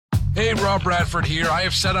Hey, Rob Bradford here. I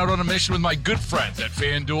have set out on a mission with my good friends at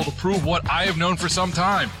FanDuel to prove what I have known for some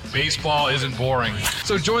time. Baseball isn't boring.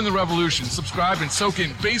 So join the revolution. Subscribe and soak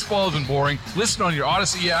in Baseball Isn't Boring. Listen on your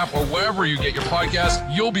Odyssey app or wherever you get your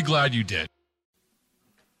podcast. You'll be glad you did.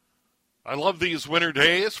 I love these winter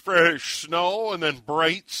days. Fresh snow and then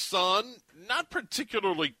bright sun. Not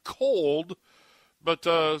particularly cold, but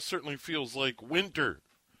certainly feels like winter.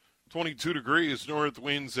 22 degrees, north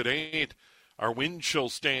winds at 8. Our wind chill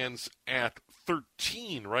stands at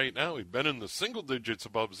 13 right now. We've been in the single digits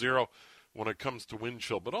above zero when it comes to wind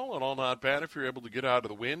chill. But all in all, not bad. If you're able to get out of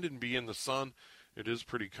the wind and be in the sun, it is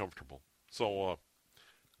pretty comfortable. So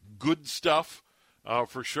good stuff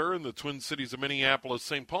for sure in the Twin Cities of Minneapolis,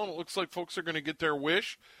 St. Paul. And it looks like folks are going to get their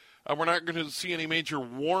wish. We're not going to see any major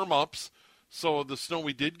warm-ups. So the snow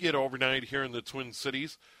we did get overnight here in the Twin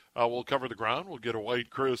Cities will cover the ground. We'll get a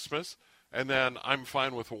white Christmas. And then I'm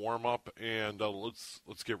fine with a warm-up, and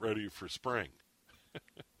let's get ready for spring.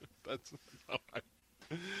 That's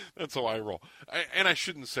how I roll. And I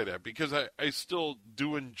shouldn't say that because I still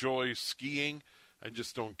do enjoy skiing. I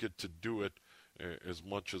just don't get to do it as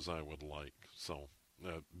much as I would like. So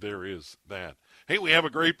there is that. Hey, we have a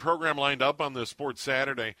great program lined up on this Sports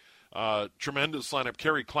Saturday. Tremendous lineup.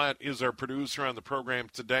 Carrie Klatt is our producer on the program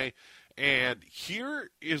today. And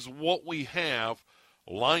here is what we have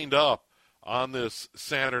lined up on this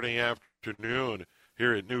Saturday afternoon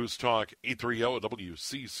here at News Talk 830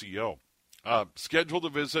 WCCO. Scheduled a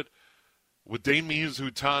visit with Dane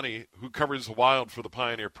Mizutani, who covers the Wild for the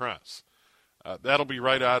Pioneer Press. That'll be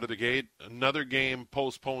right out of the gate. Another game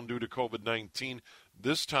postponed due to COVID-19.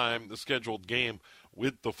 This time, the scheduled game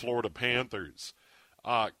with the Florida Panthers.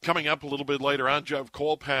 Coming up a little bit later on, Jeff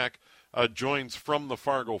Kolpak joins from the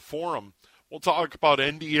Fargo Forum. We'll talk about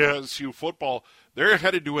NDSU football. They're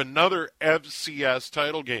headed to another FCS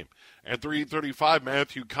title game. At 3:35,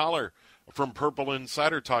 Matthew Collar from Purple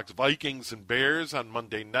Insider talks Vikings and Bears on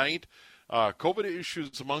Monday night. COVID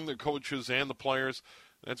issues among the coaches and the players.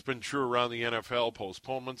 That's been true around the NFL,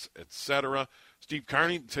 postponements, etc. Steve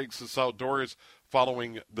Carney takes us outdoors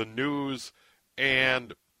following the news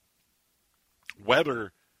and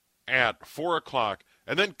weather at 4 o'clock.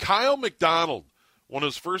 And then Kyle McDonald won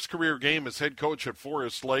his first career game as head coach at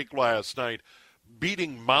Forest Lake last night,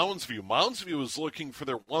 beating Mounds View. Mounds View is looking for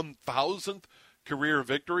their 1,000th career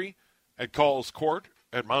victory at Calls Court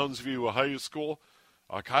at Mounds View High School.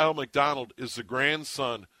 Kyle McDonald is the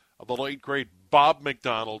grandson of the late, great Bob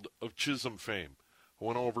McDonald of Chisholm fame, who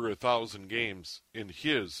won over 1,000 games in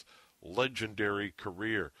his legendary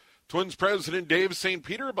career. Twins president Dave St.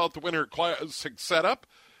 Peter about the Winter Classic setup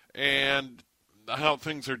and how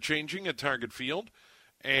things are changing at Target Field.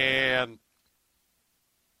 And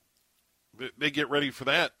they get ready for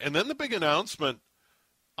that. And then the big announcement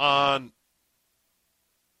on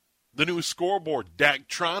the new scoreboard.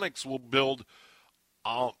 Daktronics will build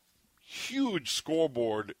a huge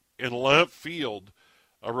scoreboard in left field,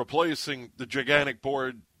 replacing the gigantic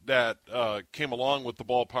board that came along with the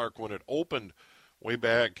ballpark when it opened way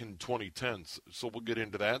back in 2010. So we'll get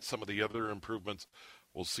into that. Some of the other improvements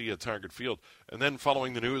we'll see at Target Field. And then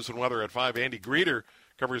following the news and weather at 5, Andy Greeter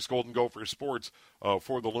covers Golden Gopher sports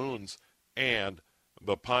for the Loons and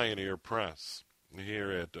the Pioneer Press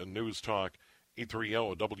here at News Talk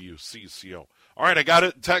 830 WCCO. All right, I got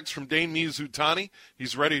a text from Dane Mizutani.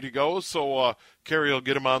 He's ready to go, so Carrie will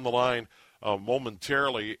get him on the line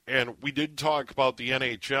momentarily. And we did talk about the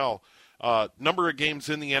NHL. Number of games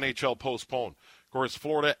in the NHL postponed. Of course,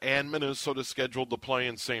 Florida and Minnesota scheduled to play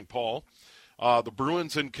in St. Paul. The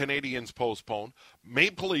Bruins and Canadiens postponed.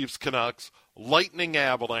 Maple Leafs, Canucks, Lightning,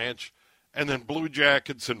 Avalanche, and then Blue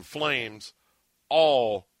Jackets and Flames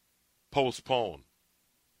all postponed.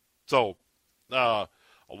 So a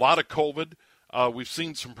lot of COVID. We've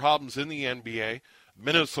seen some problems in the NBA.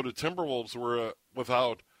 Minnesota Timberwolves were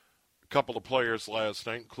without a couple of players last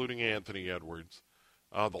night, including Anthony Edwards.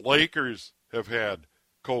 The Lakers have had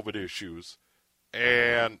COVID issues,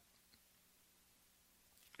 and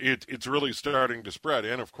it's really starting to spread.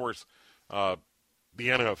 And, of course, the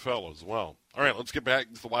NFL as well. All right, let's get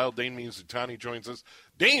back to the Wild. Dane Mizutani joins us.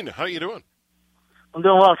 Dane, how you doing? I'm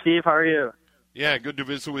doing well, Steve. How are you? Yeah, good to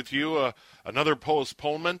visit with you. Another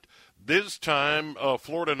postponement. This time,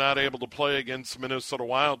 Florida not able to play against Minnesota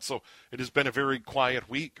Wild, so it has been a very quiet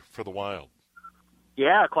week for the Wild.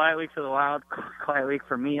 Yeah, quiet week for the Wild. Quiet week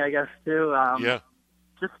for me, I guess, too. Yeah.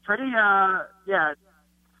 Just pretty, I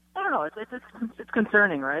don't know. It's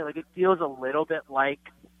concerning, right? Like, it feels a little bit like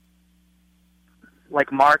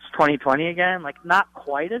March 2020 again. Like, not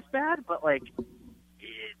quite as bad, but, like,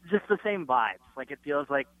 just the same vibes. Like, it feels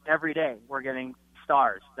like every day we're getting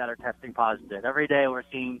stars that are testing positive. Every day we're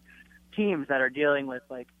seeing teams that are dealing with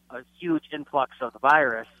like a huge influx of the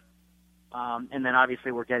virus. And then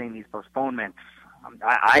obviously we're getting these postponements.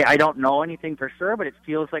 I don't know anything for sure, but it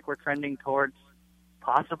feels like we're trending towards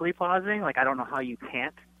possibly pausing. Like, I don't know how you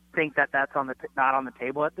can't think that that's not on the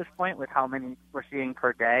table at this point with how many we're seeing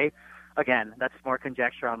per day. Again, that's more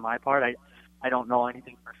conjecture on my part. I don't know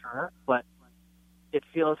anything for sure, but it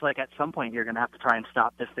feels like at some point you're going to have to try and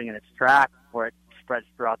stop this thing in its tracks before it spreads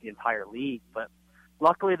throughout the entire league. But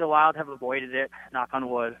luckily the Wild have avoided it, knock on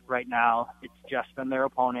wood. Right now it's just been their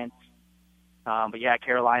opponents. But yeah,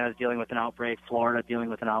 Carolina's dealing with an outbreak, Florida dealing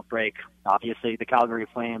with an outbreak. Obviously the Calgary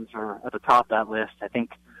Flames are at the top of that list. I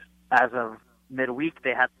think as of midweek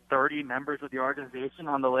they had 30 members of the organization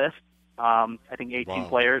on the list. I think 18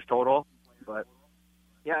 players total. But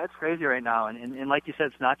yeah, it's crazy right now. And like you said,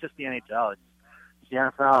 it's not just the NHL. It's the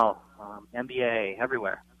NFL, NBA,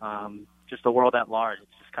 everywhere. Just the world at large.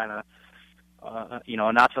 It's just kind of, a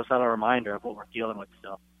not so subtle reminder of what we're dealing with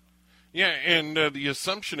still. Yeah, and the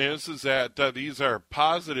assumption is that these are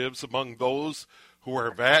positives among those who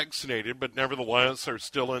are vaccinated, but nevertheless are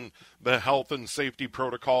still in the health and safety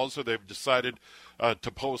protocols, so they've decided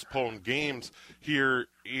to postpone games here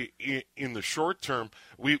in the short term.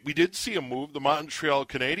 We did see a move. The Montreal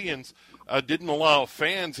Canadiens didn't allow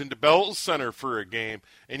fans into Bell Center for a game,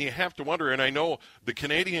 and you have to wonder, and I know the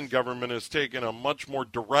Canadian government has taken a much more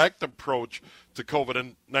direct approach to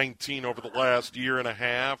COVID-19 over the last year and a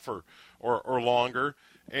half or longer,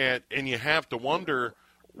 and you have to wonder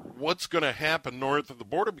what's going to happen north of the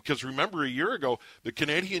border, because remember a year ago the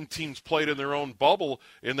Canadian teams played in their own bubble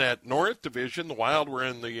in that North Division. The Wild were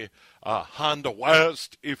in the Honda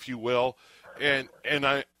West, if you will, and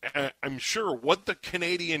I'm sure what the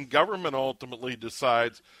Canadian government ultimately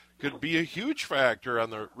decides could be a huge factor on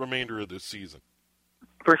the remainder of this season.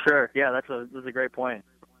 For sure, yeah, that's a great point.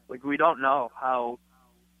 Like, we don't know how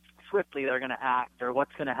swiftly they're going to act or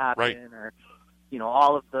what's going to happen, right, or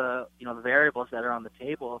all of the the variables that are on the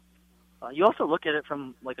table. You also look at it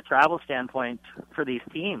from like a travel standpoint for these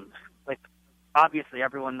teams. Like, obviously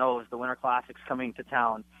everyone knows the Winter Classic's coming to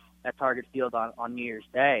town at Target Field on New Year's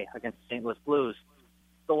Day against the St. Louis Blues.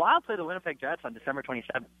 The Wild play the Winnipeg Jets on December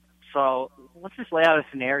 27th. So let's just lay out a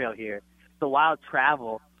scenario here. The Wild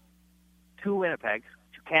travel to Winnipeg,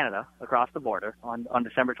 to Canada, across the border on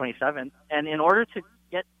December 27th. And in order to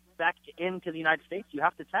get back into the United States, you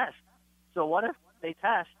have to test. So what if they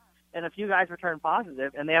test and a few guys return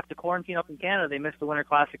positive and they have to quarantine up in Canada? They miss the Winter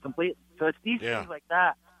Classic completely. So it's these things like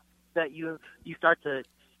that you start to,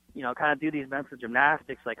 kind of do these mental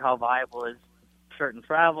gymnastics, like how viable is certain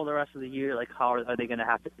travel the rest of the year? Like, how are they going to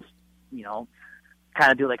have to,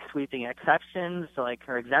 kind of do like sweeping exceptions to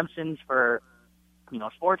or exemptions for,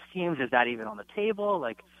 sports teams? Is that even on the table?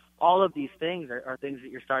 Like, all of these things are things that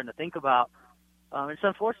you're starting to think about. It's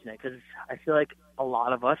unfortunate because I feel like a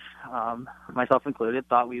lot of us, myself included,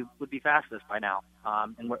 thought we would be past this by now,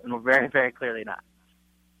 and we're very, very clearly not.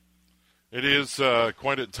 It is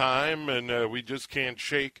quite a time, and we just can't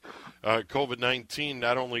shake COVID-19,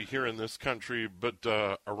 not only here in this country, but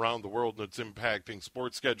around the world, and it's impacting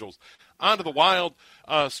sports schedules. On to the Wild,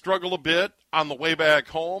 struggle a bit on the way back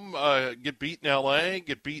home, get beat in L.A.,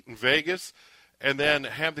 get beat in Vegas, and then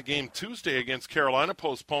have the game Tuesday against Carolina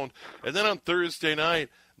postponed. And then on Thursday night,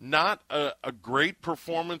 not a great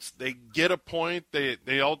performance. They get a point.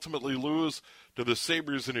 They ultimately lose to the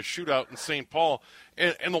Sabres in a shootout in St. Paul.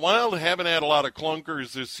 And the Wild haven't had a lot of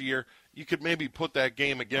clunkers this year. You could maybe put that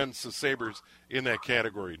game against the Sabres in that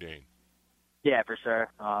category, Dane. Yeah, for sure.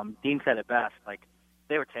 Dean said it best. Like,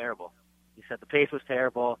 they were terrible. He said the pace was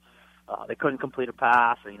terrible. They couldn't complete a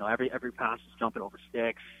pass. Or, every pass was jumping over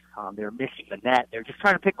sticks. They were missing the net. They were just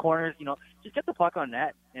trying to pick corners. Just get the puck on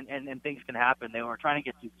net, and things can happen. They were trying to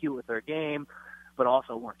get too cute with their game, but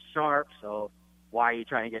also weren't sharp. So why are you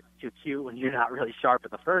trying to get too cute when you're not really sharp in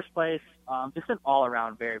the first place? Just an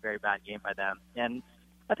all-around very, very bad game by them. And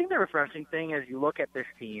I think the refreshing thing is you look at this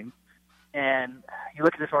team and you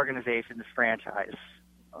look at this organization, this franchise.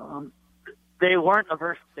 They weren't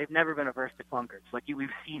averse. They've never been averse to clunkers. We've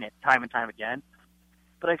seen it time and time again.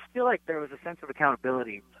 But I feel like there was a sense of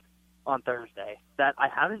accountability on Thursday that I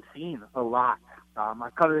haven't seen a lot.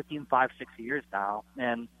 I've covered the team 5-6 years now,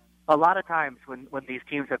 and a lot of times when these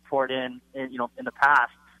teams have poured in the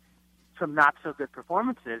past, some not so good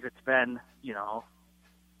performances, it's been,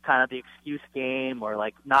 kind of the excuse game,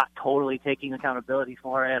 or not totally taking accountability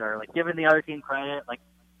for it, or giving the other team credit.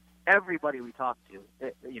 Everybody we talked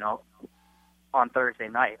to, on Thursday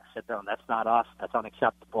night, I said, no, that's not us. That's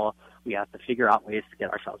unacceptable. We have to figure out ways to get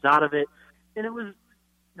ourselves out of it. And it was,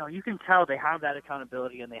 you can tell they have that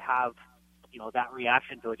accountability and they have that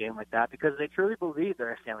reaction to a game like that because they truly believe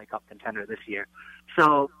they're a Stanley Cup contender this year.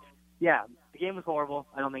 So, yeah, the game was horrible.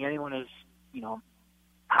 I don't think anyone is,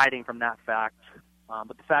 hiding from that fact.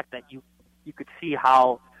 But the fact that you could see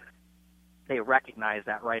how they recognize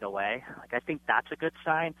that right away, I think that's a good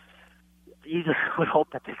sign. You just would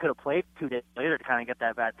hope that they could have played 2 days later to kind of get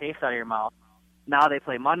that bad taste out of your mouth. Now they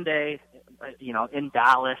play Monday, in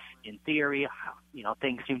Dallas. In theory,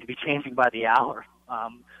 things seem to be changing by the hour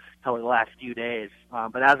over the last few days.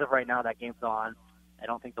 But as of right now, that game's on. I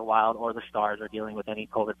don't think the Wild or the Stars are dealing with any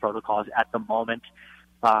COVID protocols at the moment.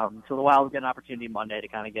 So the Wild will get an opportunity Monday to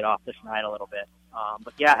kind of get off the schneid a little bit.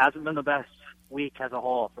 But yeah, it hasn't been the best week as a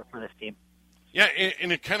whole for this team. Yeah,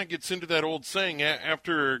 and it kind of gets into that old saying,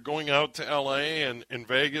 after going out to L.A. and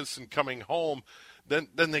Vegas and coming home, then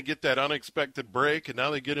they get that unexpected break, and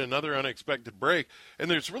now they get another unexpected break. And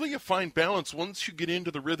there's really a fine balance once you get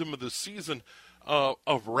into the rhythm of the season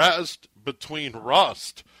of rest between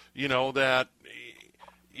rust. There's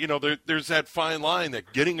that fine line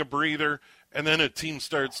that getting a breather, and then a team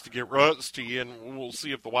starts to get rusty, and we'll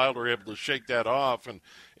see if the Wild are able to shake that off and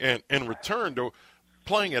return to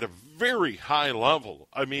playing at a very high level.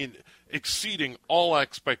 I mean, exceeding all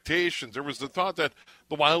expectations. There was the thought that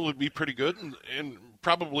the Wild would be pretty good and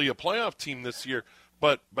probably a playoff team this year,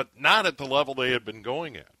 but not at the level they had been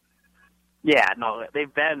going at. Yeah, no,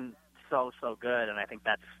 they've been so good, and I think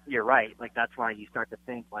you're right. That's why you start to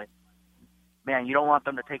think, man, you don't want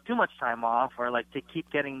them to take too much time off or, to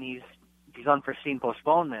keep getting these unforeseen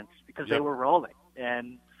postponements because they were rolling.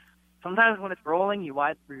 And sometimes when it's rolling, you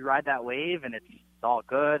ride that wave, and it's all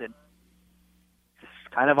good, and just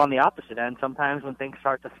kind of on the opposite end. Sometimes when things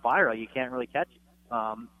start to spiral, you can't really catch it.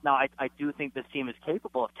 Now, I do think this team is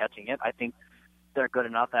capable of catching it. I think they're good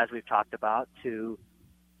enough, as we've talked about, to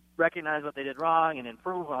recognize what they did wrong and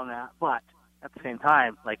improve on that. But at the same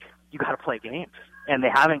time, you got to play games, and they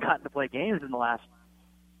haven't gotten to play games in the last,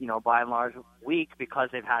 by and large, week because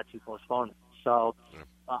they've had to postpone it. So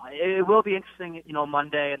it will be interesting,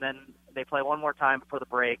 Monday, and then they play one more time before the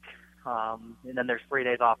break. And then there's 3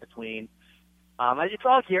 days off between. It's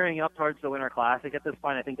all gearing up towards the Winter Classic at this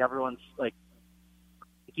point. I think everyone's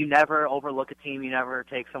you never overlook a team. You never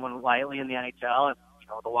take someone lightly in the NHL. And,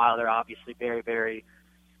 the Wild are obviously very, very,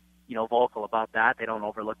 vocal about that. They don't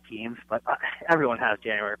overlook teams, but everyone has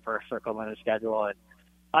January 1st circled on their schedule. And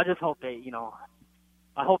I just hope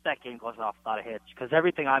I hope that game goes off without a hitch because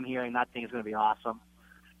everything I'm hearing, that thing is going to be awesome.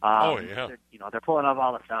 They're pulling up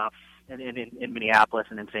all the stops in Minneapolis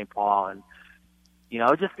and in St. Paul, and it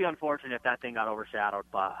would just be unfortunate if that thing got overshadowed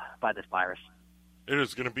by this virus. It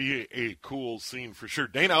is going to be a cool scene for sure.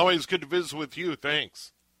 Dana, always good to visit with you.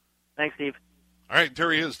 Thanks. Thanks, Steve. All right,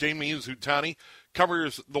 there he is. Dane Miyazutani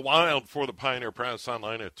covers the Wild for the Pioneer Press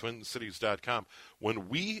online at TwinCities.com. When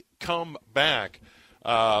we come back,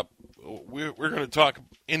 we're going to talk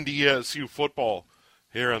NDSU football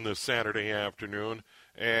here on this Saturday afternoon.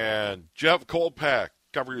 And Jeff Kolpak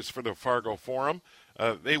covers for the Fargo Forum.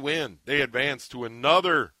 They win. They advance to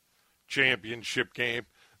another championship game.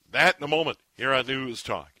 That in a moment here on News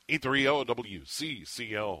Talk, 830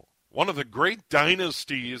 WCCO. One of the great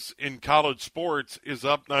dynasties in college sports is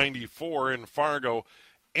Up 94 in Fargo.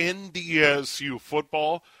 NDSU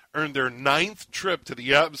football earned their 9th trip to the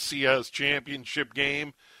FCS championship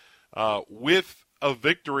game with a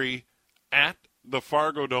victory at the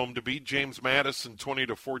Fargo Dome to beat James Madison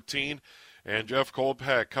 20-14. And Jeff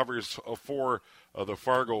Kolpak covers for the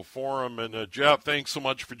Fargo Forum. And Jeff, thanks so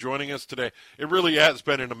much for joining us today. It really has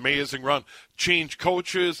been an amazing run. Change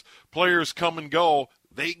coaches, players come and go.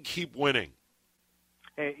 They keep winning.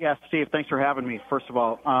 Hey, yeah, Steve, thanks for having me. First of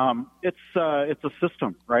all, it's a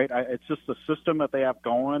system, right? It's just a system that they have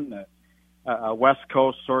going. A West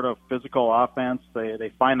Coast sort of physical offense.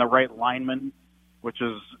 They find the right lineman, which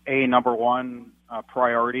is number one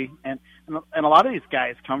priority. And a lot of these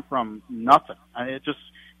guys come from nothing. It just,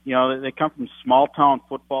 they come from small town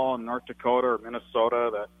football in North Dakota or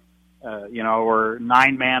Minnesota that, were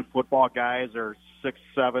 9-man football guys or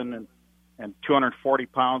 6'7" and 240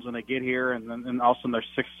 pounds when they get here, and then all of a sudden they're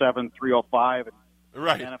 6'7", 305, and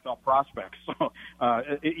right. NFL prospects. So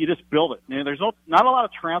you just build it. There's not a lot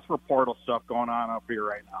of transfer portal stuff going on up here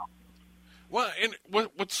right now. Well, and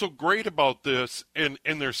what's so great about this, and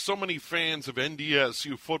there's so many fans of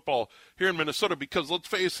NDSU football here in Minnesota, because let's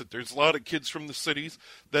face it, there's a lot of kids from the cities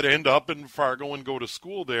that end up in Fargo and go to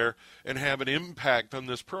school there and have an impact on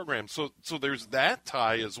this program. So there's that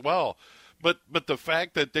tie as well. But the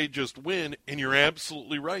fact that they just win, and you're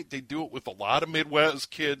absolutely right, they do it with a lot of Midwest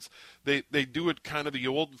kids. They do it kind of the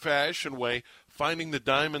old-fashioned way, finding the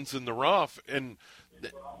diamonds in the rough, and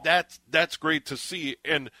that's great to see.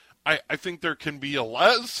 And I think there can be a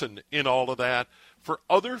lesson in all of that for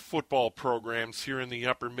other football programs here in the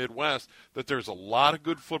upper Midwest, that there's a lot of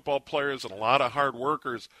good football players and a lot of hard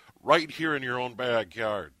workers right here in your own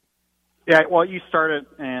backyard. Yeah, well, you started,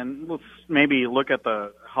 and let's maybe look at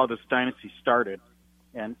how this dynasty started.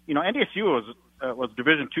 And, NDSU was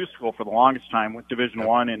Division II school for the longest time, went Division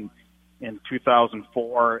I in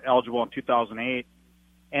 2004, eligible in 2008.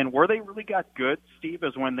 And where they really got good, Steve,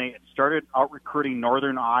 is when they started out-recruiting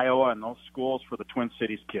Northern Iowa and those schools for the Twin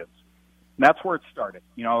Cities kids. And that's where it started.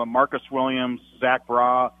 Marcus Williams, Zach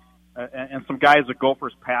Bra, and some guys the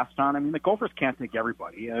Gophers passed on. I mean, the Gophers can't take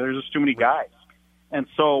everybody. There's just too many guys. And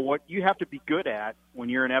so what you have to be good at when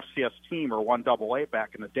you're an FCS team or 1AA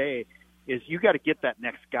back in the day is you got to get that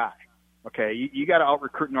next guy. Okay, you got to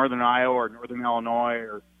out-recruit Northern Iowa or Northern Illinois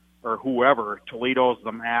or whoever, Toledo's,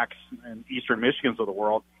 the Macs, and Eastern Michigans of the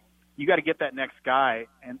world. You got to get that next guy,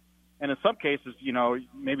 and in some cases,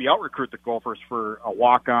 maybe out-recruit the Gophers for a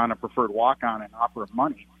walk-on, a preferred walk-on, and offer them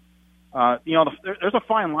money. There's a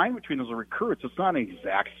fine line between those recruits. It's not an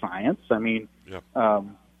exact science. I mean,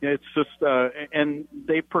 it's just, and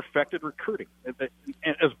they perfected recruiting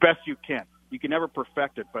as best you can. You can never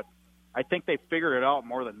perfect it, but I think they figured it out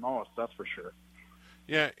more than most, that's for sure.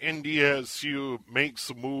 Yeah, NDSU makes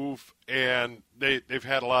a move, and they've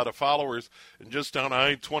had a lot of followers. And just down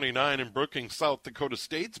I-29 in Brookings, South Dakota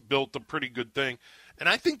State's built a pretty good thing. And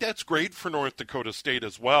I think that's great for North Dakota State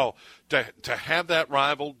as well, to have that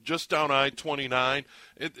rival just down I-29.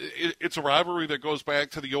 It's a rivalry that goes back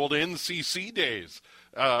to the old NCC days,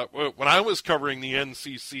 when I was covering the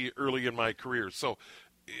NCC early in my career. So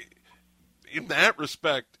in that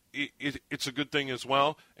respect, it's a good thing as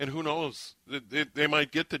well, and who knows, they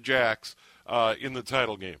might get the Jacks in the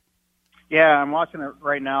title game. Yeah, I'm watching it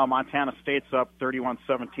right now. Montana State's up 31-17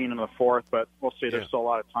 in the fourth, but we'll see. There's still a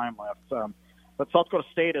lot of time left. But South Dakota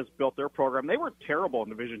State has built their program. They were terrible in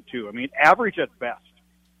Division II. I mean, average at best,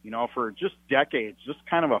 for just decades, just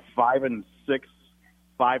kind of a 5-6,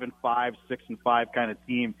 5-5, 6-5 kind of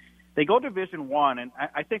team. They go Division I, and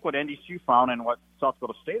I think what NDSU found and what South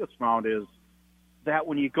Dakota State has found is that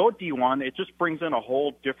when you go D1, it just brings in a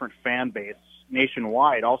whole different fan base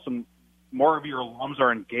nationwide. Also, more of your alums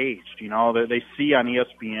are engaged. They see on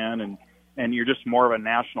ESPN, and you're just more of a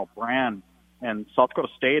national brand. And South Dakota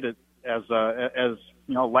State has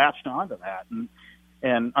latched onto that.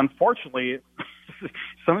 And unfortunately,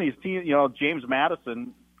 some of these teams, James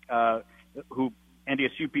Madison, who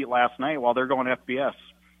NDSU beat last night, while they're going FBS,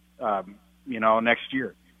 next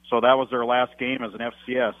year. So that was their last game as an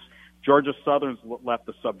FCS. Georgia Southern's left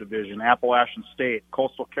the subdivision, Appalachian State,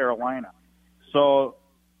 Coastal Carolina. So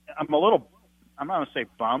I'm not going to say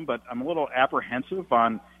bummed, but I'm a little apprehensive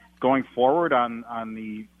on going forward on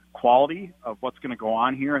the quality of what's going to go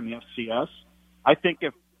on here in the FCS. I think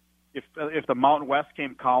if the Mountain West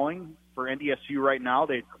came calling for NDSU right now,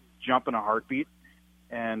 they'd jump in a heartbeat.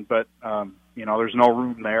 But there's no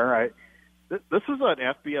room there. This is an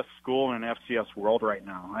FBS school in an FCS world right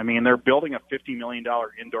now. I mean, they're building a $50 million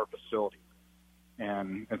indoor facility,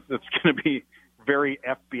 and it's going to be very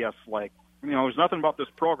FBS-like. There's nothing about this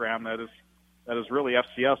program that is really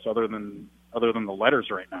FCS other than the letters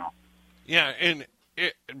right now. Yeah, and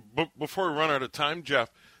before we run out of time,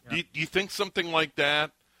 Jeff, do you think something like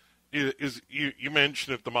that is you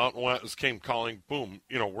mentioned if the Mountain West came calling, boom,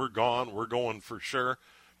 we're gone, we're going for sure.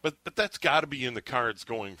 But that's got to be in the cards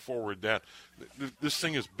going forward, that this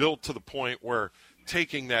thing is built to the point where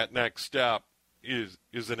taking that next step is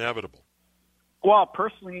inevitable. Well,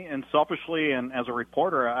 personally and selfishly and as a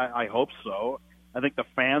reporter, I hope so. I think the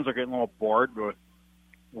fans are getting a little bored with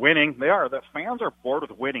winning. They are. The fans are bored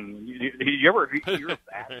with winning. You ever hear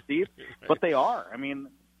that, Steve? But they are. I mean,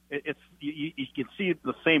 it's you can see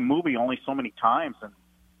the same movie only so many times,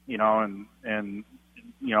 and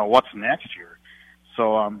what's next year.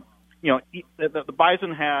 So, the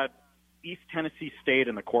Bison had East Tennessee State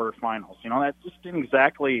in the quarterfinals. That just didn't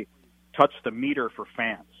exactly touch the meter for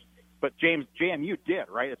fans. But JMU did,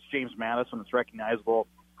 right? It's James Madison. It's recognizable,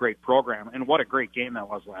 great program. And what a great game that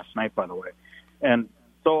was last night, by the way. And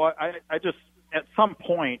so I just, at some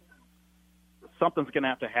point, something's going to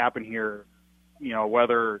have to happen here,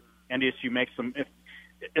 whether NDSU makes some,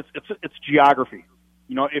 it's geography.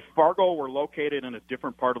 If Fargo were located in a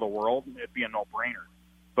different part of the world, it'd be a no-brainer.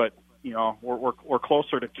 But we're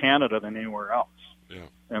closer to Canada than anywhere else. Yeah.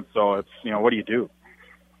 And so it's what do you do?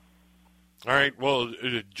 All right. Well,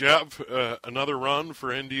 Jeff, another run for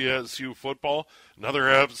NDSU football, another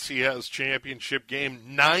FCS championship game,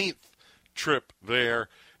 9th trip there.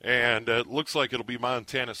 And it looks like it'll be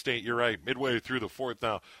Montana State. You're right. Midway through the fourth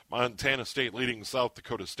now, Montana State leading South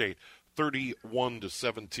Dakota State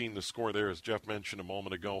 31-17 the score there, as Jeff mentioned a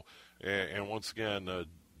moment ago. And once again,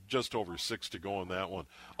 just over 6 to go in that one.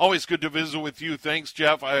 Always good to visit with you. Thanks,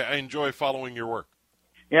 Jeff. I enjoy following your work.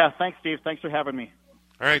 Yeah, thanks, Steve. Thanks for having me.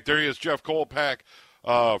 All right, there he is, Jeff Kolpack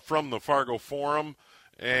from the Fargo Forum.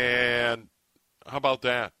 And how about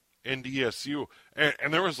that? NDSU.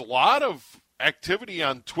 And there was a lot of activity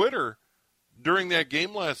on Twitter during that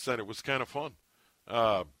game last night. It was kind of fun.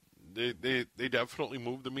 They definitely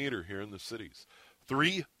moved the meter here in the cities.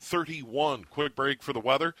 3:31. Quick break for the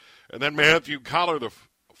weather. And then Matthew Collar, the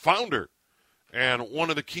founder and one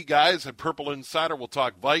of the key guys at Purple Insider. We'll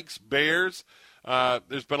talk Vikes, Bears.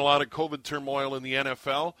 There's been a lot of COVID turmoil in the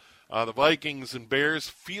NFL. The Vikings and Bears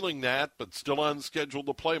feeling that, but still unscheduled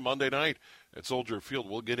to play Monday night at Soldier Field.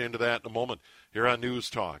 We'll get into that in a moment here on News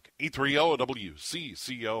Talk 830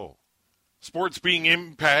 WCCO. Sports being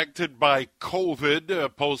impacted by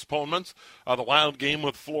COVID postponements. The Wild game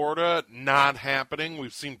with Florida not happening.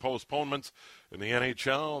 We've seen postponements in the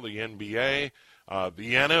NHL, the NBA,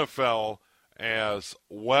 the NFL as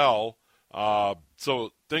well.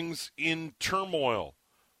 So things in turmoil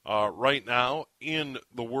right now in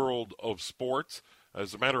the world of sports.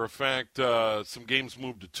 As a matter of fact, some games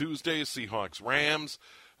moved to Tuesday. Seahawks, Rams,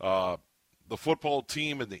 the football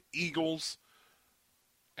team and the Eagles.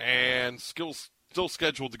 And still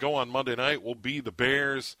scheduled to go on Monday night will be the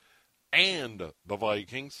Bears and the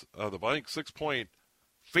Vikings. The Vikings 6-point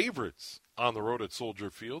favorites on the road at Soldier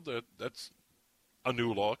Field. That's a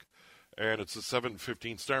new look. And it's a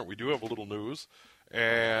 7:15 start. We do have a little news.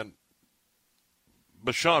 And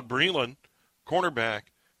Bashaud Breeland, cornerback,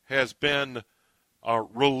 has been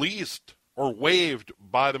released or waived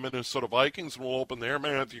by the Minnesota Vikings, and we'll open there.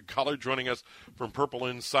 Matthew Collar joining us from Purple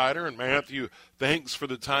Insider. And Matthew, thanks for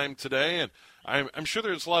the time today. And I'm sure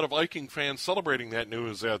there's a lot of Viking fans celebrating that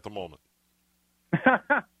news at the moment.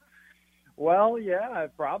 Well, yeah,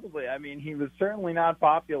 probably. I mean, he was certainly not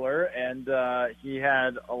popular, and he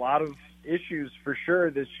had a lot of issues for sure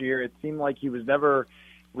this year. It seemed like he was never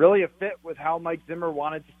really a fit with how Mike Zimmer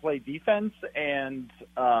wanted to play defense, and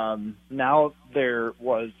now there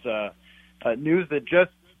was news that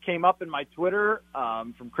just came up in my Twitter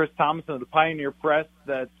from Chris Thomason of the Pioneer Press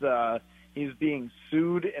that he's being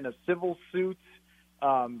sued in a civil suit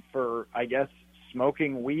for, I guess,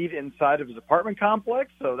 smoking weed inside of his apartment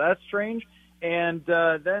complex, so that's strange. And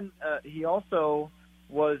then he also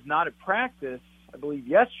was not at practice, I believe,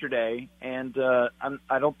 yesterday, and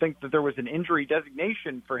I don't think that there was an injury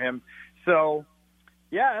designation for him. So,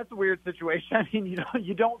 yeah, that's a weird situation. I mean,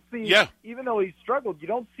 you don't see, even though he struggled, you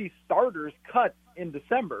don't see starters cut in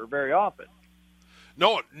December very often.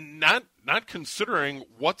 No, not considering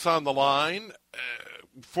what's on the line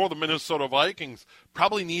for the Minnesota Vikings.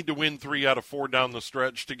 Probably need to win 3 out of 4 down the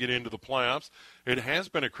stretch to get into the playoffs. It has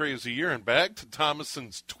been a crazy year. And back to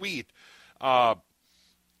Thomason's tweet, I'll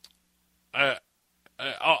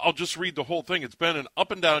just read the whole thing. It's been an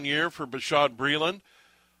up-and-down year for Bashaud Breeland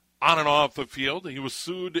on and off the field. He was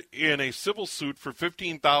sued in a civil suit for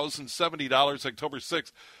 $15,070 October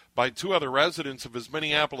 6th by 2 other residents of his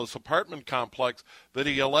Minneapolis apartment complex that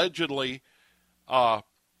he allegedly,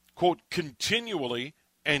 quote, continually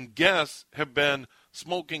and guests have been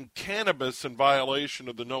smoking cannabis in violation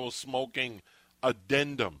of the no smoking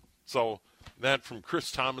addendum. So that from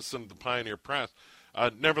Chris Thomason of the Pioneer Press.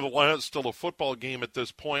 Nevertheless, still a football game at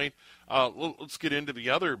this point. Let's get into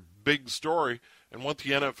the other big story and what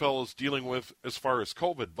the NFL is dealing with as far as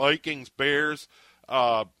COVID. Vikings, Bears,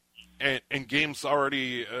 and games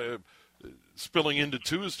already spilling into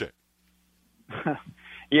Tuesday.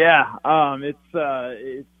 Yeah,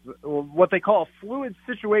 it's what they call a fluid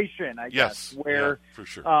situation, I guess, where, for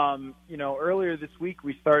sure. Earlier this week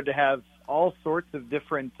we started to have all sorts of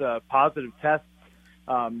different positive tests.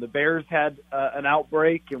 The Bears had an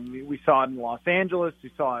outbreak, and we saw it in Los Angeles.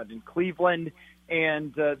 We saw it in Cleveland.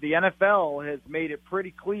 And the NFL has made it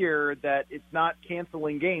pretty clear that it's not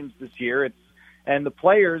canceling games this year. And the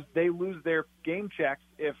players, they lose their game checks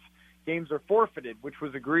if games are forfeited, which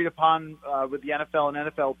was agreed upon with the NFL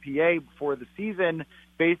and NFLPA before the season,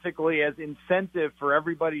 basically as incentive for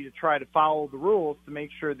everybody to try to follow the rules to make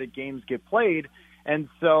sure that games get played. And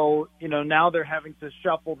so, now they're having to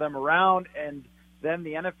shuffle them around, and then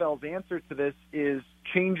the NFL's answer to this is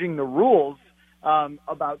changing the rules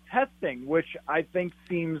about testing, which I think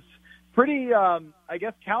seems pretty,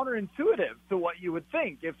 counterintuitive to what you would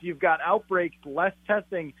think. If you've got outbreaks, less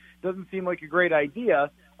testing doesn't seem like a great idea.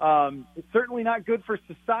 It's certainly not good for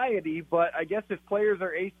society, but I guess if players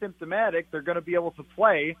are asymptomatic, they're going to be able to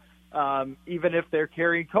play even if they're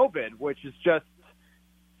carrying COVID, which is just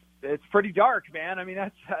it's pretty dark, man. I mean,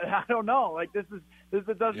 I don't know. Like this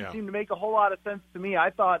doesn't seem to make a whole lot of sense to me. I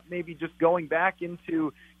thought maybe just going back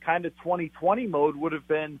into kind of 2020 mode would have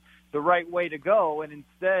been the right way to go, and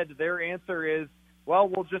instead their answer is, well,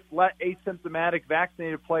 we'll just let asymptomatic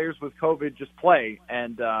vaccinated players with COVID just play,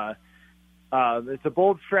 and it's a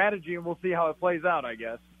bold strategy, and we'll see how it plays out, I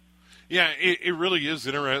guess. Yeah, it really is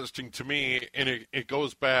interesting to me, and it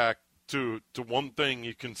goes back to one thing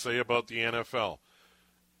you can say about the NFL.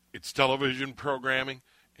 It's television programming,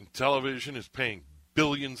 and television is paying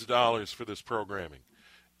billions of dollars for this programming.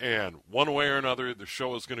 And one way or another, the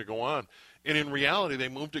show is going to go on. And in reality, they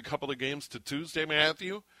moved a couple of games to Tuesday,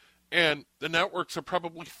 Matthew, and the networks are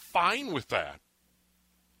probably fine with that.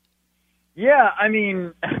 Yeah, I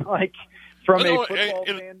mean, like, from a football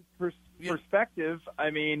fan perspective, I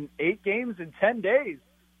mean, 8 games in 10 days.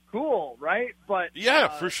 Cool, right? But yeah,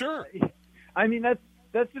 for sure. I mean,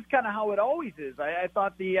 that's just kind of how it always is. I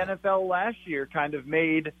thought the NFL last year kind of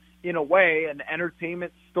made, in a way, an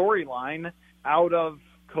entertainment storyline out of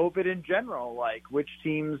COVID in general, like which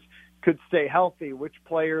teams could stay healthy, which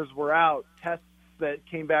players were out, tests that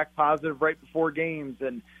came back positive right before games,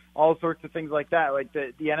 and all sorts of things like that. Like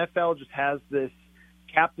the NFL just has this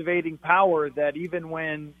captivating power that even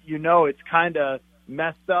when it's kind of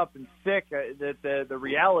messed up and sick, that the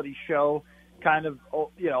reality show kind of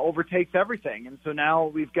overtakes everything. And so now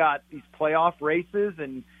we've got these playoff races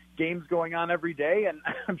and games going on every day, and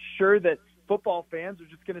I'm sure that football fans are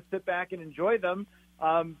just going to sit back and enjoy them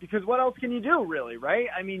because what else can you do, really, right?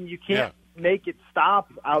 I mean, you can't make it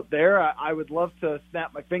stop out there. I would love to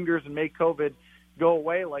snap my fingers and make COVID go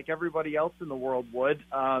away like everybody else in the world would,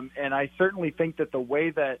 and I certainly think that the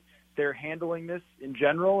way that they're handling this in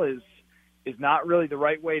general is not really the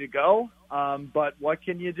right way to go, but what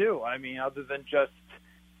can you do? I mean, other than just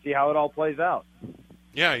see how it all plays out.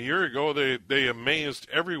 Yeah, a year ago they amazed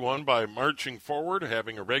everyone by marching forward,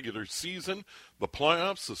 having a regular season, the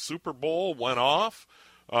playoffs, the Super Bowl went off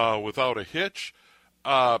without a hitch.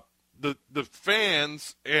 The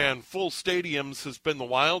fans and full stadiums has been the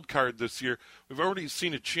wild card this year. We've already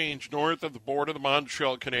seen a change north of the border. The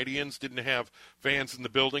Montreal Canadiens didn't have fans in the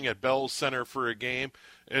building at Bell Center for a game.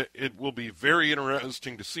 It will be very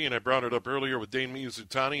interesting to see, and I brought it up earlier with Dane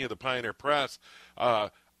Mizutani of the Pioneer Press.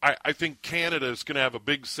 I think Canada is going to have a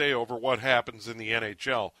big say over what happens in the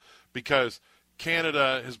NHL because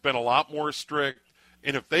Canada has been a lot more strict,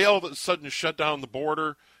 and if they all of a sudden shut down the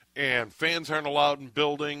border and fans aren't allowed in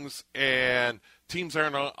buildings and teams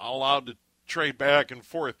aren't allowed to trade back and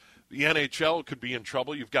forth, the NHL could be in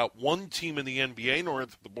trouble. You've got one team in the NBA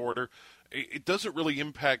north of the border. It doesn't really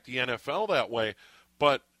impact the NFL that way,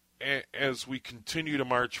 but as we continue to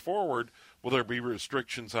march forward, will there be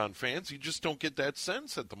restrictions on fans? You just don't get that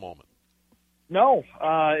sense at the moment. No,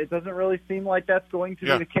 it doesn't really seem like that's going to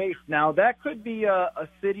be the case. Now, that could be a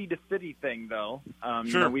city-to-city thing, though.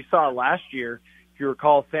 Sure. We saw last year, if you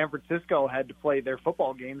recall, San Francisco had to play their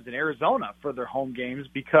football games in Arizona for their home games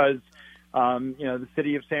because, the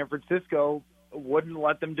city of San Francisco wouldn't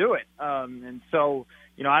let them do it. And so,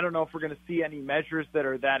 I don't know if we're going to see any measures that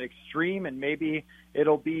are that extreme, and maybe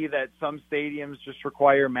it'll be that some stadiums just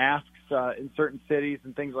require masks in certain cities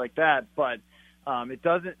and things like that. But it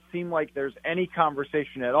doesn't seem like there's any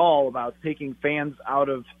conversation at all about taking fans out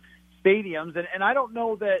of stadiums. And I don't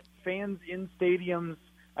know that fans in stadiums,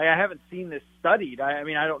 I haven't seen this studied. I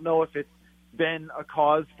mean, I don't know if it's been a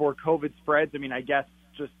cause for COVID spreads. I mean, I guess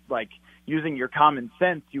just like using your common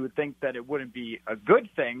sense, you would think that it wouldn't be a good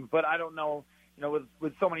thing, but I don't know.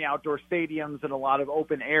 With so many outdoor stadiums and a lot of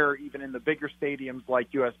open air, even in the bigger stadiums like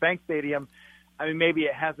US Bank Stadium, I mean, maybe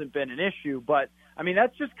it hasn't been an issue, but I mean,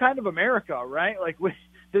 that's just kind of America, right? Like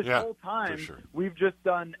this whole time, we've just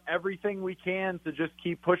done everything we can to just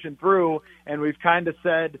keep pushing through. And we've kind of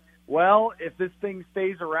said, well, if this thing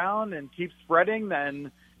stays around and keeps spreading,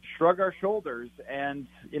 then shrug our shoulders. And,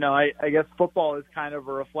 I guess football is kind of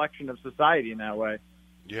a reflection of society in that way.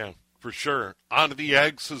 Yeah. For sure. On to the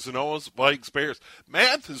X's and O's, Vikes, Bears.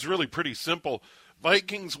 Math is really pretty simple.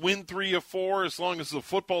 Vikings win 3 of 4. As long as the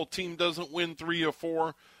football team doesn't win 3 of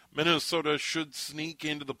 4, Minnesota should sneak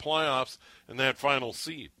into the playoffs in that final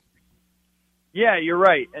seed. Yeah, you're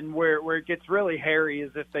right. And where it gets really hairy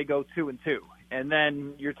is if they go 2-2. And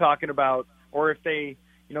then you're talking about, or if they,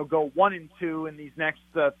 go 1-2 in these next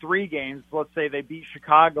 3 games, let's say they beat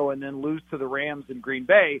Chicago and then lose to the Rams in Green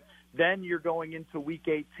Bay, then you're going into Week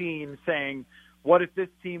 18 saying, what if this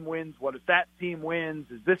team wins? What if that team wins?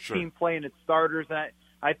 Is this team playing its starters? And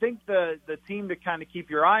I think the team to kind of keep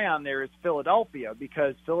your eye on there is Philadelphia,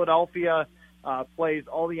 because Philadelphia plays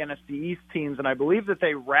all the NFC East teams, and I believe that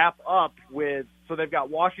they wrap up with, so they've got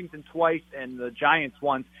Washington twice and the Giants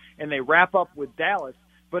once, and they wrap up with Dallas.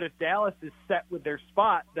 But if Dallas is set with their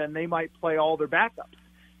spot, then they might play all their backups.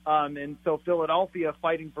 And so Philadelphia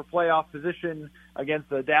fighting for playoff position against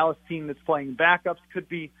the Dallas team that's playing backups could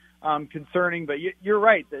be concerning. But you're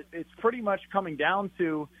right, that it's pretty much coming down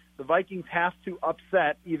to the Vikings have to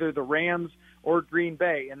upset either the Rams or Green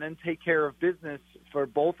Bay and then take care of business for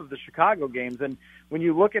both of the Chicago games. And when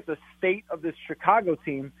you look at the state of this Chicago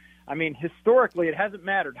team, I mean, historically, it hasn't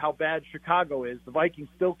mattered how bad Chicago is. The Vikings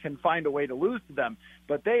still can find a way to lose to them,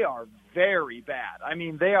 but they are very bad. I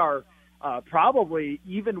mean, they are probably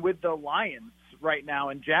even with the Lions right now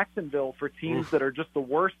in Jacksonville for teams that are just the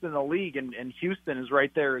worst in the league, and Houston is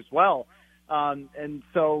right there as well. And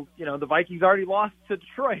so, the Vikings already lost to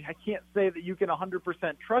Detroit. I can't say that you can 100%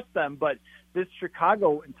 trust them, but this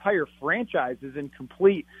Chicago entire franchise is in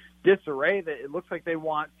complete disarray. That it looks like they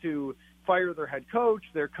want to fire their head coach.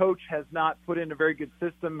 Their coach has not put in a very good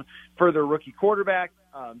system for their rookie quarterback.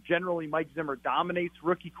 Generally, Mike Zimmer dominates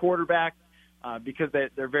rookie quarterbacks because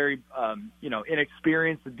they're very,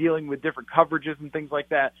 inexperienced in dealing with different coverages and things like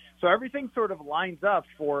that. So everything sort of lines up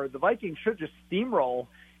for the Vikings should just steamroll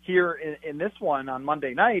here in this one on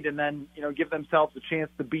Monday night and then, give themselves a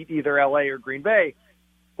chance to beat either LA or Green Bay.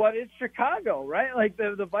 But it's Chicago, right? Like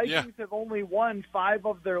the Vikings have only won 5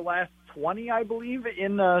 of their last 20, I believe,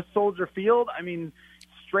 in Soldier Field. I mean,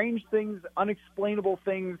 strange things, unexplainable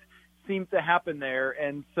things seem to happen there.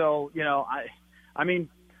 And so, I mean,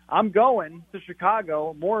 I'm going to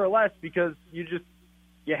Chicago more or less because you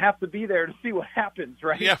have to be there to see what happens,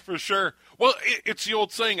 right? Yeah, for sure. Well, it's the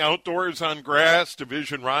old saying, outdoors on grass,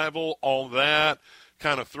 division rival, all that,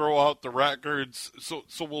 kind of throw out the records. So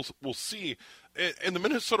we'll see. And the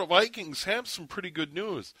Minnesota Vikings have some pretty good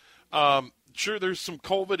news. Sure, there's some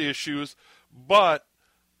COVID issues, but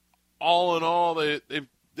all in all,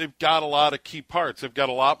 they've got a lot of key parts. They've got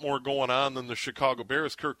a lot more going on than the Chicago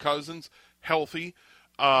Bears. Kirk Cousins, healthy.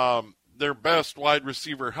 Their best wide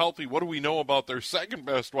receiver healthy. What do we know about their second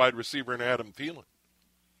best wide receiver in Adam Thielen?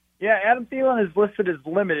 Yeah, Adam Thielen is listed as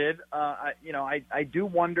limited. I do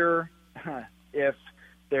wonder if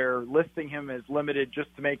they're listing him as limited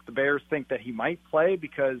just to make the Bears think that he might play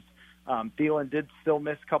because Thielen did still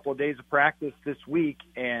miss a couple of days of practice this week,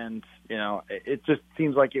 and it just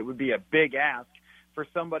seems like it would be a big ask for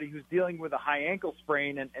somebody who's dealing with a high ankle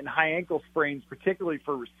sprain, and high ankle sprains, particularly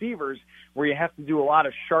for receivers, where you have to do a lot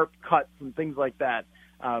of sharp cuts and things like that.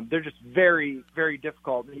 They're just very, very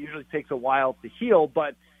difficult. It usually takes a while to heal,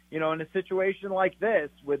 but, in a situation like this,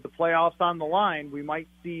 with the playoffs on the line, we might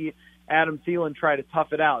see Adam Thielen try to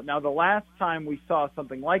tough it out. Now, the last time we saw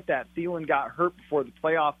something like that, Thielen got hurt before the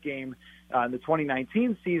playoff game in the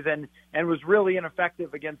 2019 season and was really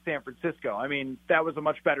ineffective against San Francisco. I mean, that was a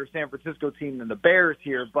much better San Francisco team than the Bears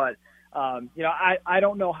here, but, I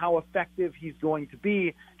don't know how effective he's going to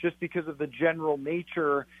be just because of the general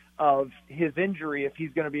nature of his injury if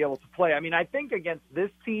he's going to be able to play. I mean, I think against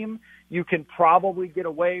this team, you can probably get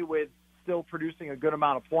away with still producing a good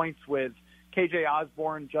amount of points with KJ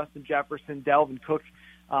Osborne, Justin Jefferson, Dalvin Cook.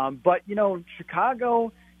 But,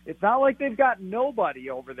 Chicago, it's not like they've got nobody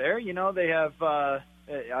over there. They have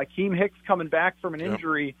Akeem Hicks coming back from an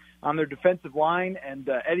injury on their defensive line, and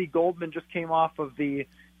Eddie Goldman just came off of the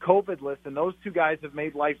COVID list, and those two guys have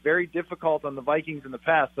made life very difficult on the Vikings in the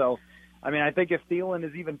past. So, I mean, I think if Thielen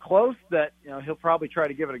is even close, that he'll probably try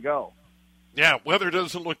to give it a go. Yeah, weather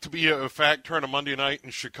doesn't look to be a factor on a Monday night in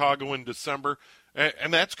Chicago in December.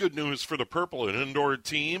 And that's good news for the Purple, an indoor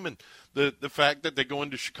team, and the fact that they go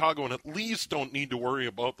into Chicago and at least don't need to worry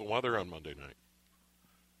about the weather on Monday night.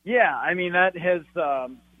 Yeah, I mean, that has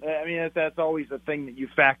that's always a thing that you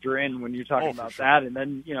factor in when you're talking about that. And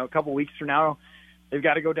then, a couple weeks from now, they've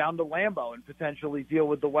got to go down to Lambeau and potentially deal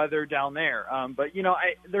with the weather down there. But,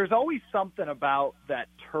 there's always something about that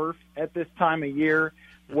turf at this time of year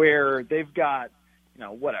where they've got,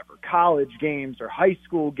 college games or high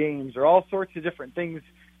school games or all sorts of different things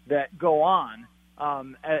that go on.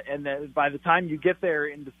 And then by the time you get there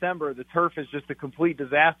in December, the turf is just a complete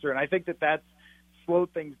disaster. And I think that's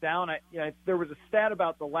slowed things down. There was a stat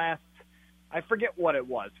about the last, I forget what it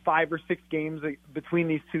was, 5 or 6 games between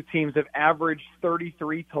these two teams have averaged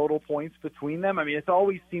 33 total points between them. I mean, it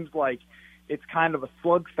always seems like it's kind of a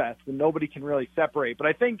slugfest and nobody can really separate. But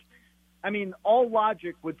all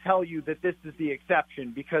logic would tell you that this is the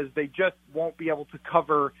exception because they just won't be able to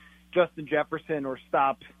cover Justin Jefferson or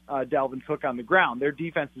stop Dalvin Cook on the ground. Their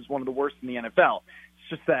defense is one of the worst in the NFL. It's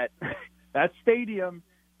just that stadium,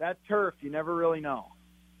 that turf, you never really know.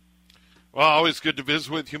 Well, always good to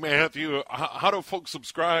visit with you, Matthew. How do folks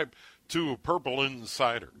subscribe to Purple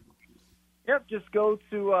Insider? Yep, just go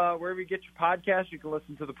to wherever you get your podcast. You can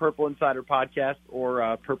listen to the Purple Insider podcast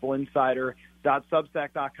or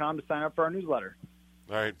purpleinsider.substack.com to sign up for our newsletter.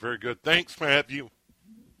 All right, very good. Thanks, Matthew.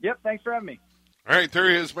 Yep, thanks for having me. All right, there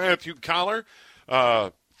he is, Matthew Collar,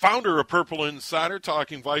 founder of Purple Insider,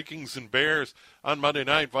 talking Vikings and Bears on Monday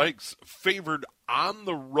night. Vikes favored on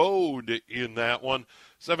the road in that one.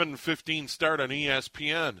 7:15 start on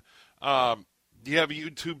ESPN. Do you have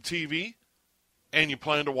YouTube TV? And you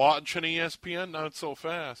plan to watch on ESPN? Not so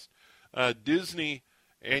fast. Disney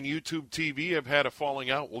and YouTube TV have had a falling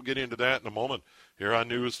out. We'll get into that in a moment here on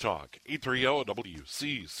News Talk. 830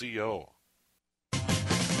 WCCO.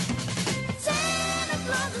 Santa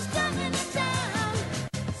Claus is coming to town.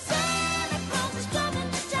 Santa Claus is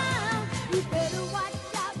coming to town. You better watch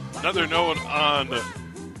out. Another note on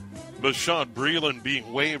Bashaud Breeland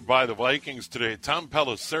being waived by the Vikings today. Tom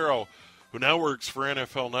Pelissero, who now works for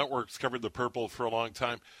NFL Networks, covered the Purple for a long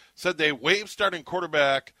time, said they waived starting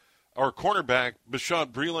cornerback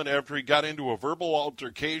Bashaud Breeland after he got into a verbal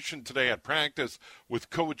altercation today at practice with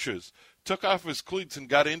coaches, took off his cleats and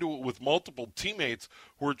got into it with multiple teammates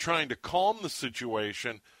who were trying to calm the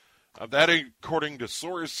situation. That according to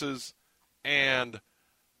sources and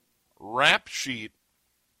Rap Sheet.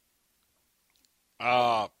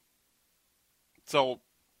 So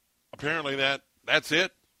apparently that's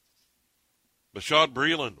it. Bashaud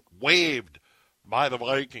Breeland waived by the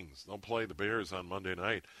Vikings. They'll play the Bears on Monday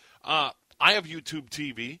night. I have YouTube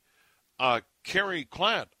TV. Carrie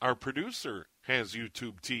Klatt, our producer, has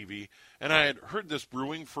YouTube TV. And I had heard this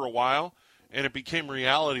brewing for a while, and it became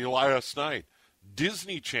reality last night.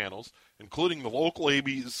 Disney channels, including the local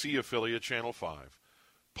ABC affiliate Channel 5,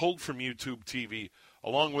 pulled from YouTube TV,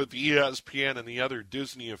 along with ESPN and the other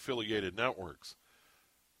Disney-affiliated networks.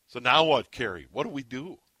 So now what, Carrie? What do we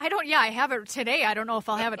do? I have it today. I don't know if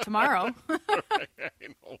I'll have it tomorrow. I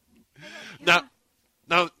know. Now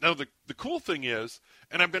the cool thing is,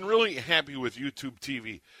 and I've been really happy with YouTube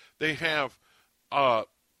TV, they have a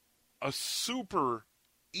super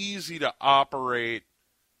easy to operate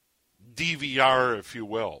DVR, if you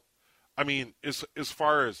will. I mean, as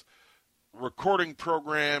far as recording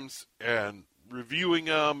programs and reviewing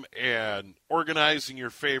them and organizing your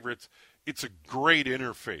favorites, it's a great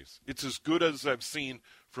interface. It's as good as I've seen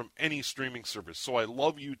from any streaming service. So I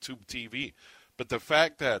love YouTube TV. But the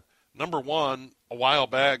fact that, number one, a while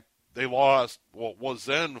back, they lost what was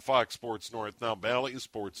then Fox Sports North, now Bally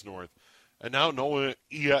Sports North, and now no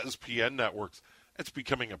ESPN networks, it's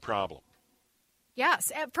becoming a problem.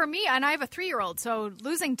 Yes, for me, and I have a 3-year-old, so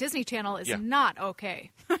losing Disney Channel is not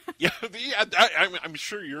okay. I'm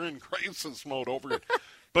sure you're in crisis mode over it.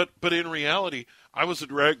 But in reality, I was a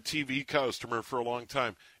DirecTV customer for a long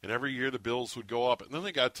time, and every year the bills would go up. And then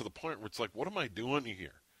they got to the point where it's like, what am I doing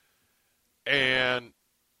here? And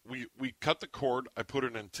we cut the cord. I put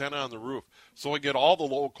an antenna on the roof, so I get all the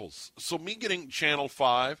locals. So me getting Channel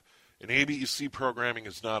 5 and ABC programming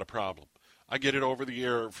is not a problem. I get it over the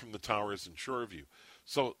air from the towers in Shoreview.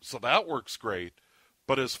 So that works great.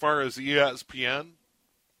 But as far as ESPN,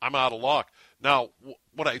 I'm out of luck. Now,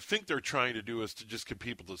 what I think they're trying to do is to just get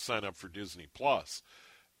people to sign up for Disney Plus.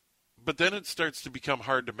 But then it starts to become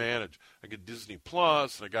hard to manage. I get Disney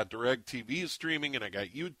Plus, and I got DirecTV streaming, and I got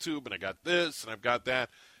YouTube, and I got this, and I've got that.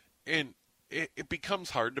 And it becomes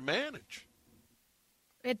hard to manage.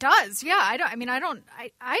 It does, yeah. I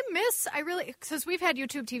miss because we've had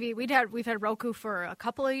YouTube TV. We've had Roku for a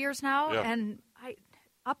couple of years now, and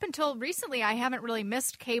up until recently, I haven't really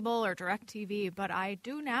missed cable or DirecTV, but I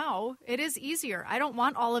do now. It is easier. I don't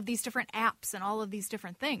want all of these different apps and all of these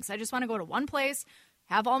different things. I just want to go to one place,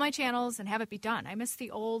 have all my channels, and have it be done. I miss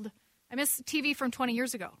TV from 20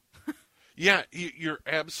 years ago. Yeah, you're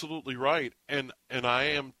absolutely right, and I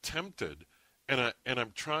am tempted, and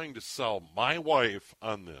I'm trying to sell my wife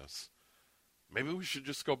on this. Maybe we should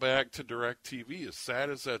just go back to DirecTV, as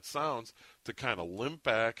sad as that sounds, to kind of limp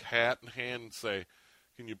back, hat in hand, and say,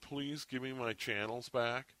 can you please give me my channels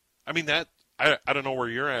back? I mean, I don't know where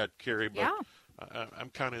you're at, Carrie, but I'm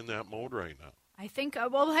kind of in that mode right now. I think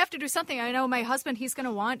we'll have to do something. I know my husband, he's going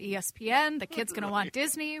to want ESPN. The kid's going to want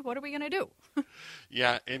Disney. What are we going to do?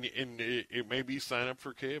 Yeah, and it may be sign up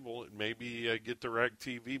for cable. It may be get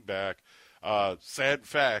DirecTV back. Sad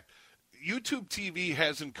fact, YouTube TV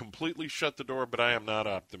hasn't completely shut the door, but I am not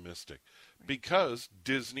optimistic because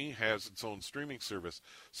Disney has its own streaming service.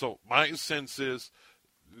 So my sense is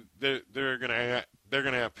they're gonna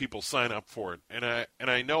have people sign up for it, and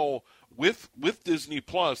I know with Disney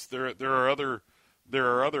Plus there are other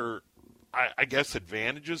I guess,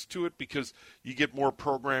 advantages to it because you get more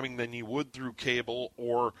programming than you would through cable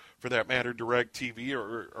or, for that matter, DirecTV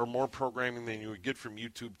or more programming than you would get from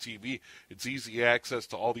YouTube TV. It's easy access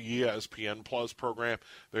to all the ESPN Plus program.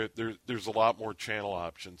 There's a lot more channel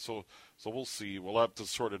options. So we'll see. We'll have to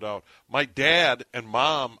sort it out. My dad and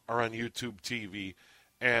mom are on YouTube TV,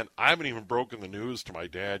 and I haven't even broken the news to my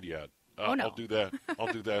dad yet. Oh, no. I'll do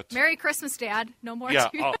that. Merry Christmas, Dad. No more.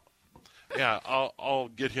 I'll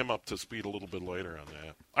get him up to speed a little bit later on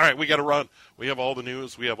that. All right, we got to run. We have all the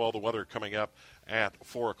news. We have all the weather coming up at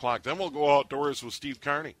 4 o'clock. Then we'll go outdoors with Steve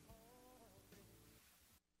Carney.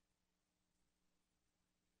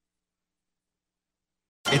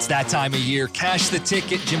 It's that time of year. Cash the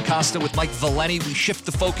Ticket. Jim Costa with Mike Valeni. We shift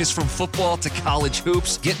the focus from football to college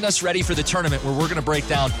hoops, getting us ready for the tournament where we're going to break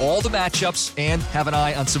down all the matchups and have an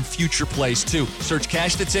eye on some future plays, too. Search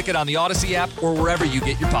Cash the Ticket on the Odyssey app or wherever you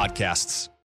get your podcasts.